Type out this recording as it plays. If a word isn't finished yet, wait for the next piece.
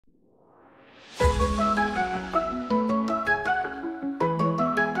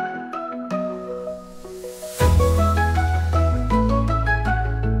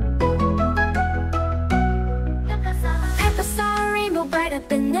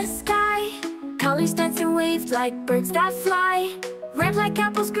the sky. Colors dance and wave like birds that fly. Red like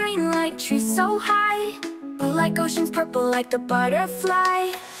apples, green like trees so high. Blue like oceans, purple like the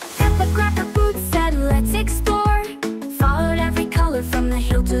butterfly. Peppa grabbed her boots, said let's explore. Followed every color from the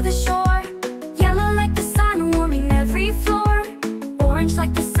hill to the shore. Yellow like the sun, warming every floor. Orange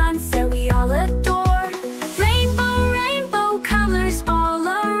like the sunset we all adore. Rainbow, rainbow colors all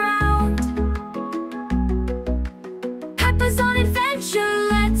around. Peppa's on adventure,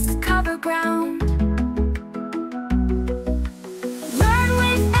 let's cover ground. Learn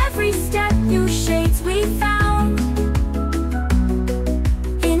with every step, new shades we found.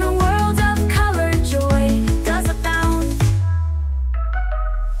 In a world of color, joy does abound.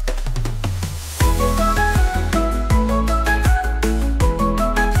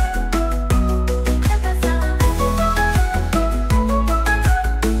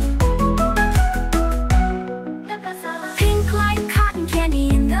 Pink like cotton candy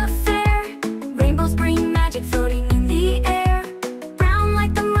in the fair. Rainbows bring magic floating in the air. Brown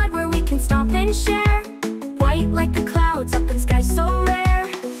like the mud where we can stomp and share. White like the clouds up in sky so rare.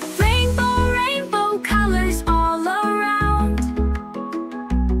 Rainbow, rainbow colors all around.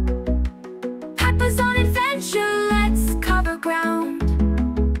 Peppa's on adventure, let's cover ground.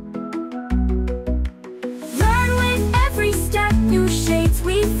 Learn with every step, new shades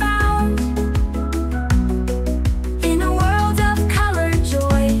we found. In a world of color,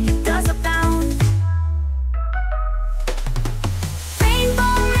 joy does abound.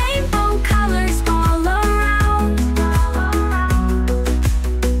 Rainbow, rainbow colors all around.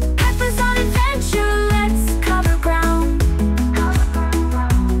 Peppa's on adventure, let's cover ground.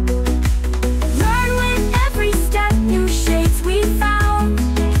 Learn with every step, new shades we found.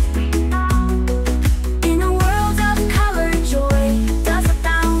 In a world of color, joy does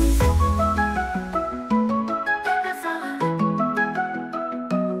abound.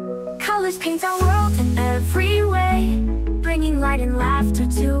 Colors paint our world in every way, bringing light and laughter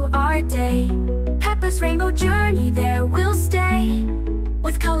to our day. Peppa's rainbow journey, there we'll stay.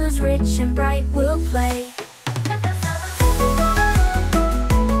 With colors rich and bright, we'll play.